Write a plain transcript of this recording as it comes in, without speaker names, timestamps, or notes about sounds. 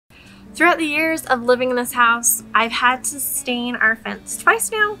Throughout the years of living in this house, I've had to stain our fence twice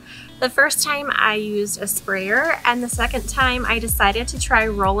now. The first time I used a sprayer, and the second time I decided to try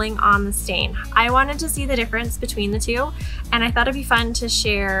rolling on the stain. I wanted to see the difference between the two, and I thought it'd be fun to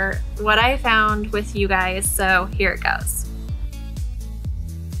share what I found with you guys, so here it goes.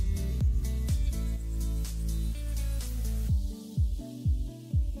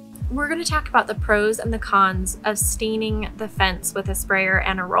 We're going to talk about the pros and the cons of staining the fence with a sprayer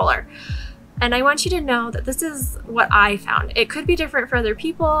and a roller. And I want you to know that this is what I found. It could be different for other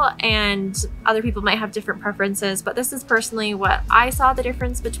people, and other people might have different preferences, but this is personally what I saw the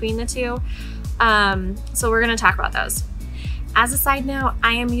difference between the two. So we're going to talk about those. As a side note,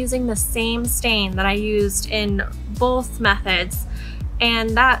 I am using the same stain that I used in both methods,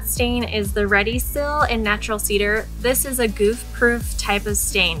 and that stain is the Ready Seal in Natural Cedar. This is a goof-proof type of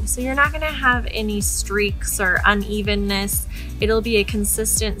stain, so you're not going to have any streaks or unevenness. It'll be a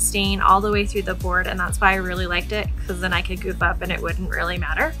consistent stain all the way through the board, and that's why I really liked it, because then I could goof up and it wouldn't really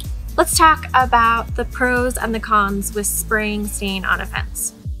matter. Let's talk about the pros and the cons with spraying stain on a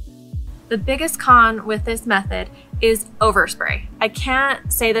fence. The biggest con with this method is overspray. I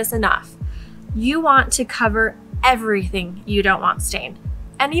can't say this enough. You want to cover everything you don't want stained,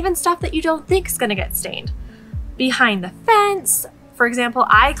 and even stuff that you don't think is going to get stained. Behind the fence, for example,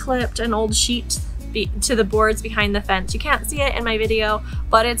 I clipped an old sheet to the boards behind the fence. You can't see it in my video,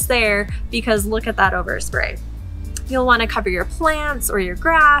 but it's there because look at that overspray. You'll want to cover your plants or your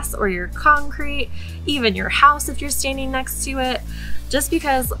grass or your concrete, even your house if you're standing next to it, just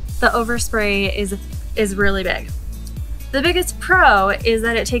because the overspray is really big. The biggest pro is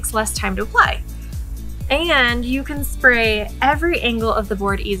that it takes less time to apply. And you can spray every angle of the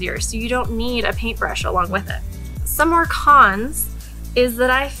board easier, so you don't need a paintbrush along with it. Some more cons is that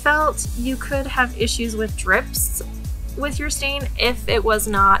I felt you could have issues with drips with your stain if it was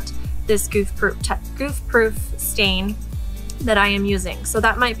not this goof-proof stain that I am using. So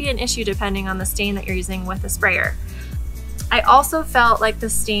that might be an issue depending on the stain that you're using with the sprayer. I also felt like the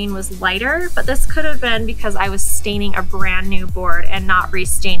stain was lighter, but this could have been because I was staining a brand new board and not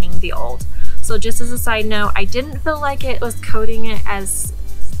restaining the old. So just as a side note, I didn't feel like it was coating it as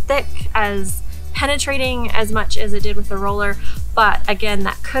thick, as penetrating as much as it did with the roller, but again,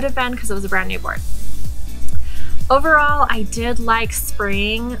 that could have been because it was a brand new board. Overall, I did like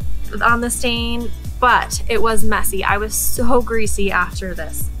spraying on the stain, but it was messy. I was so greasy after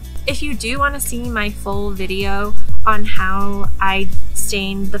this. If you do want to see my full video on how I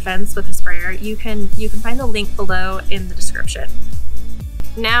stained the fence with a sprayer, you can find the link below in the description.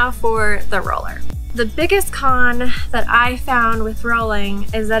 Now for the roller. The biggest con that I found with rolling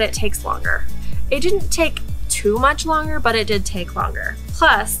is that it takes longer. It didn't take too much longer, but it did take longer.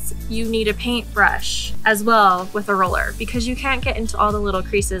 Plus, you need a paintbrush as well with a roller because you can't get into all the little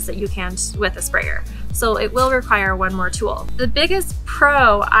creases that you can with a sprayer. So it will require one more tool. The biggest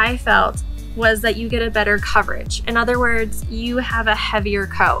pro I felt was that you get a better coverage. In other words, you have a heavier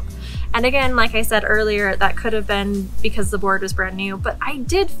coat. And again, like I said earlier, that could have been because the board was brand new, but I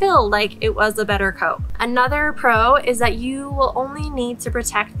did feel like it was a better coat. Another pro is that you will only need to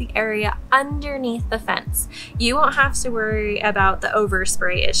protect the area underneath the fence. You won't have to worry about the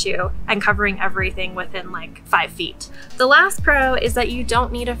overspray issue and covering everything within like 5 feet. The last pro is that you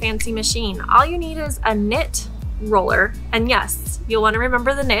don't need a fancy machine. All you need is a knit roller, and yes, you'll want to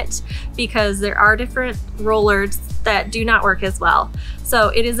remember the knit because there are different rollers that do not work as well. So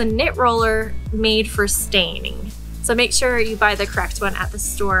it is a knit roller made for staining. So make sure you buy the correct one at the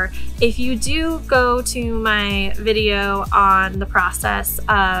store. If you do go to my video on the process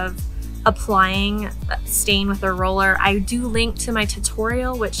of applying stain with a roller, I do link to my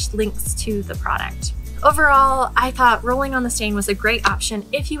tutorial which links to the product. Overall, I thought rolling on the stain was a great option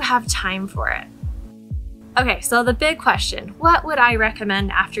if you have time for it. Okay, so the big question, what would I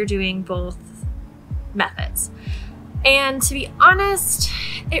recommend after doing both methods? And to be honest,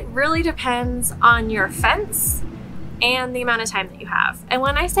 it really depends on your fence and the amount of time that you have. And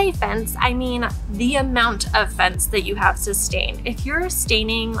when I say fence, I mean the amount of fence that you have to stain. If you're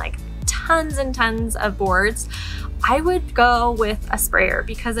staining like tons and tons of boards, I would go with a sprayer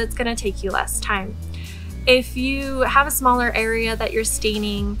because it's gonna take you less time. If you have a smaller area that you're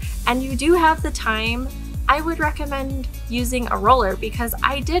staining and you do have the time, I would recommend using a roller because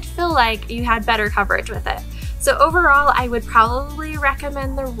I did feel like you had better coverage with it. So overall, I would probably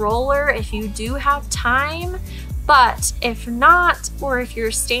recommend the roller if you do have time, but if not, or if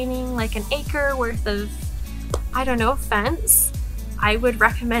you're staining like an acre worth of, I don't know, fence, I would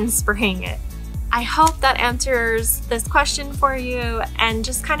recommend spraying it. I hope that answers this question for you and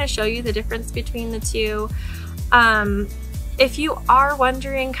just kind of show you the difference between the two. If you are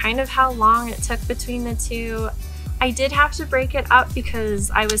wondering kind of how long it took between the two, I did have to break it up because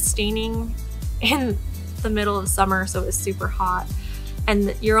I was staining in the middle of summer, so it was super hot,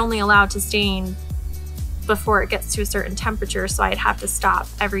 and you're only allowed to stain before it gets to a certain temperature, so I'd have to stop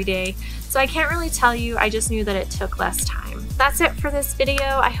every day. So I can't really tell you, I just knew that it took less time. That's it for this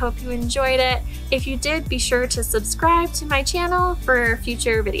video. I hope you enjoyed it. If you did, be sure to subscribe to my channel for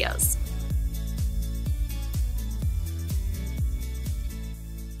future videos.